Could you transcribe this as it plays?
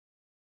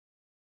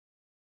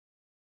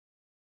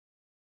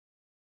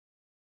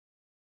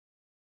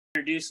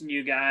introducing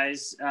you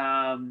guys.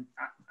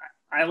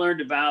 I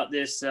learned about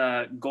this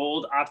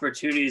Gold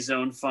Opportunity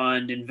Zone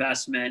Fund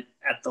investment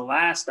at the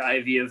last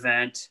Ivy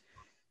event.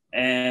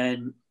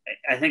 And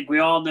I think we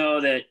all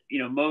know that,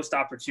 most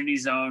opportunity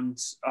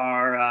zones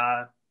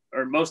are,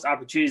 or most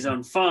opportunity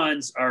zone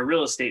funds are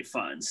real estate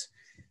funds.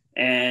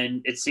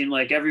 And it seemed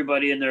like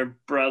everybody and their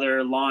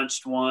brother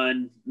launched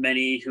one,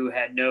 many who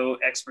had no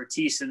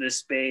expertise in this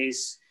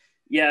space.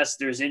 Yes,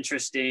 there's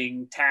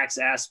interesting tax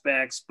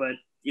aspects, but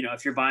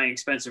if you're buying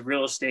expensive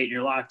real estate and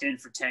you're locked in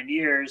for 10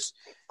 years,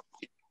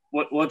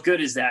 what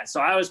good is that? So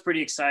I was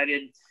pretty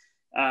excited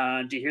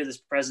to hear this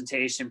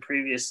presentation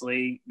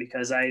previously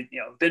because I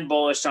been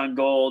bullish on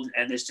gold,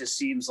 and this just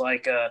seems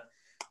like a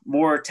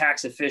more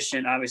tax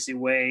efficient, obviously,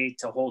 way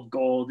to hold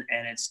gold,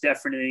 and it's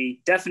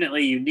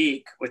definitely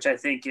unique, which I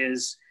think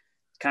is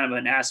kind of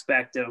an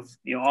aspect of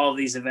all of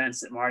these events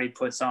that Marty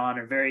puts on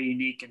are very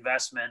unique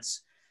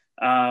investments.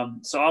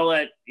 So I'll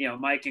let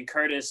Mike and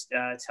Curtis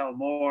tell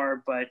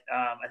more, but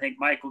I think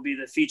Mike will be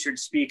the featured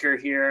speaker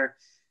here.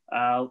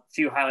 A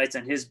few highlights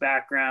on his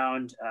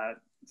background: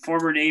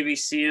 former Navy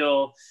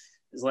SEAL,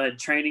 has led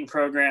training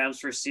programs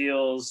for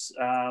SEALs.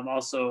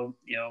 Also,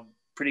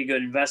 pretty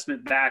good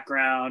investment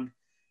background.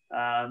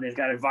 They've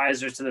got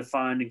advisors to the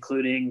fund,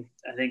 including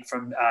I think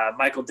from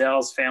Michael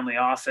Dell's family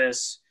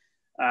office.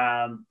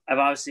 I've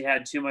obviously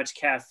had too much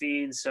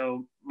caffeine,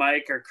 so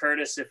Mike or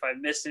Curtis, if I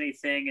missed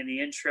anything in the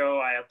intro,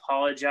 I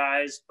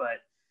apologize,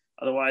 but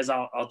otherwise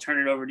I'll turn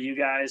it over to you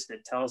guys to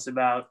tell us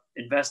about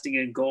investing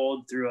in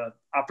gold through an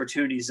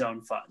opportunity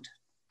zone fund.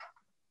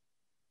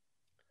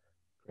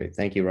 Great,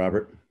 thank you,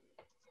 Robert.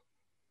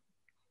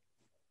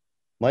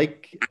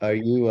 Mike, are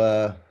you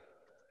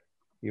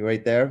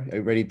right there? Are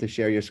you ready to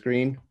share your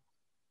screen?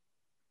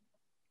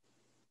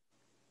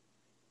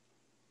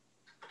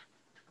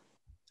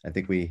 I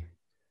think we...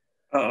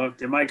 Uh-oh,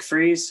 did Mike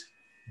freeze?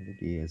 I think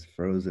he is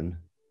frozen.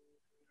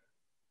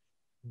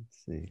 Let's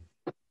see.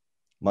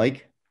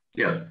 Mike?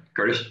 Yeah,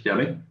 Curtis, you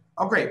have me?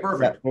 Oh, great,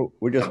 perfect. Yeah,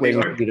 we're just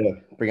waiting for you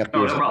to bring up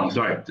your... No problem,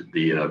 sorry.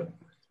 The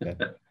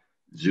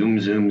Zoom,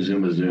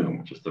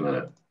 just a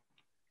minute.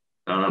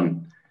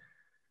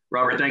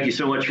 Robert, thank you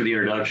so much for the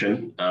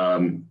introduction.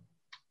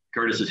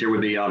 Curtis is here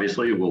with me,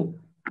 obviously. We'll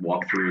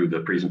walk through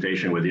the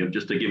presentation with you.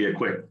 Just to give you a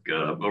quick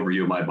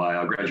overview of my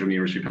bio, I graduated from the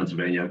University of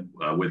Pennsylvania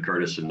with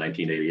Curtis in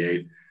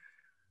 1988.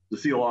 The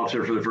SEAL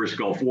officer for the first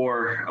Gulf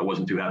War. I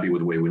wasn't too happy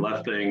with the way we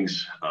left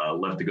things.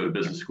 Left to go to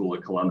business school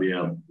at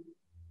Columbia.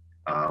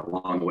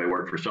 Along the way,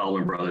 worked for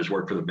Solomon Brothers,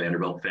 worked for the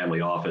Vanderbilt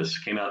family office,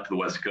 came out to the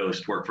West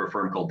Coast, worked for a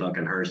firm called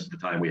Duncan Hurst. At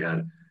the time, we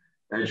had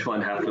a hedge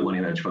fund. Half the money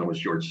in the hedge fund was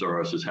George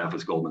Soros's, half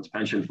was Goldman's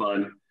pension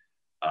fund.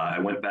 I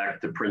went back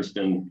to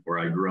Princeton, where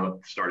I grew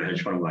up, started a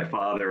hedge fund with my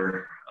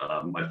father.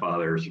 My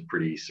father is a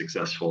pretty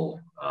successful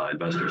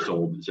investor,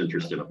 sold his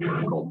interest in a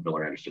firm called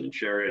Miller Anderson and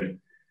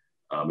Sheridan.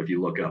 If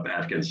you look up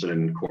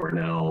Atkinson,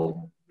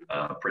 Cornell,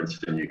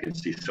 Princeton, you can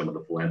see some of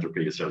the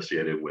philanthropy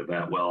associated with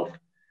that wealth.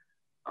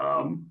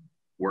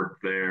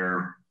 Worked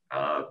there,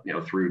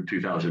 through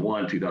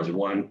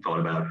 2001, thought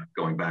about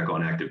going back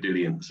on active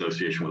duty in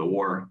association with the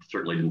war.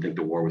 Certainly didn't think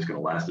the war was going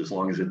to last as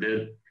long as it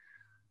did.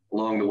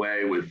 Along the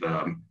way with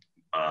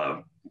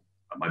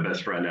my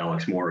best friend,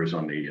 Alex Moore, who's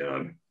on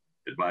the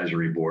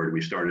advisory board, we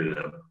started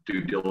a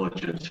due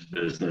diligence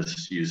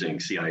business using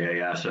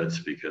CIA assets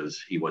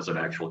because he was an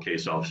actual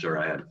case officer.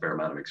 I had a fair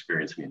amount of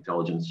experience in the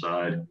intelligence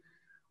side.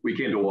 We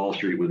came to Wall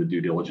Street with a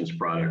due diligence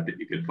product that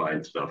you could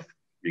find stuff.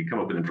 You come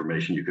up with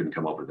information you couldn't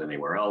come up with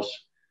anywhere else.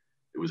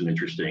 It was an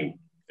interesting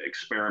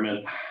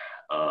experiment.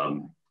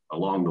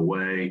 Along the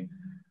way,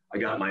 I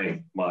got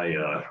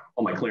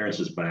all my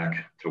clearances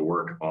back to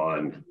work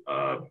on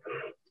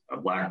a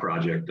black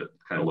project that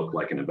kind of looked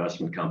like an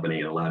investment company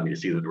and allowed me to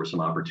see that there was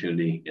some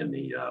opportunity in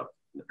the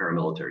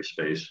paramilitary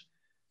space.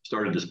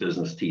 Started this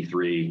business,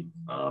 T3.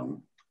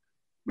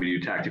 We do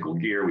tactical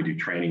gear, we do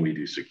training, we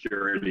do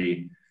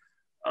security.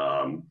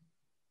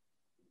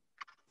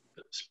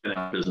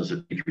 Spin-out business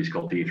at T3 is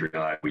called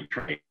T3I. We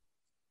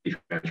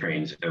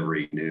trains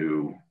every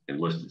new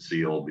enlisted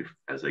SEAL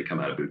as they come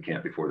out of boot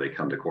camp before they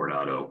come to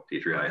Coronado.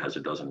 T3I has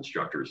a dozen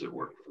instructors that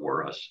work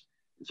for us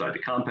inside the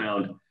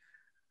compound.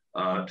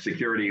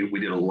 Security, we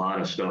did a lot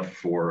of stuff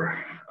for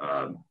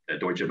at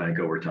Deutsche Bank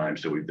over time.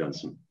 So we've done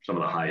some of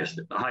the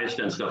highest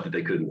end stuff that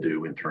they couldn't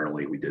do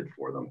internally, we did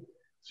for them.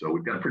 So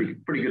we've got pretty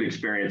good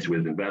experience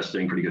with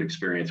investing, pretty good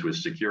experience with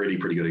security,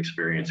 pretty good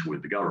experience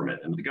with the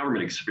government. And the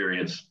government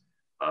experience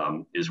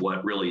is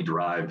what really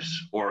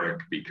drives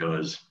Auric,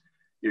 because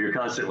you're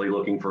constantly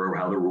looking for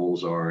how the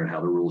rules are and how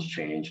the rules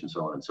change and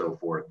so on and so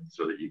forth,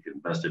 so that you can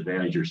best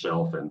advantage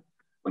yourself. And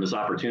when this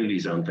opportunity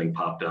zone thing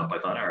popped up, I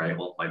thought, all right,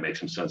 well, it might make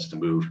some sense to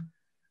move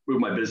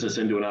my business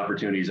into an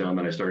opportunity zone.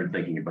 And I started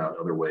thinking about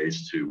other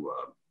ways to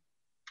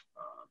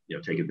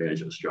take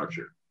advantage of the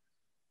structure.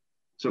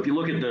 So if you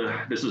look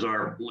at this is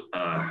our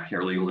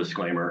legal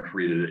disclaimer.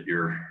 Read it at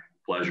your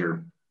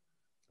pleasure.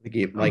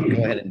 Mike,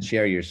 go ahead and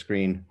share your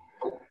screen.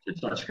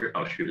 It's not.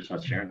 Oh shoot, it's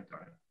not sharing. All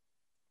right.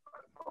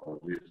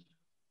 Apologies.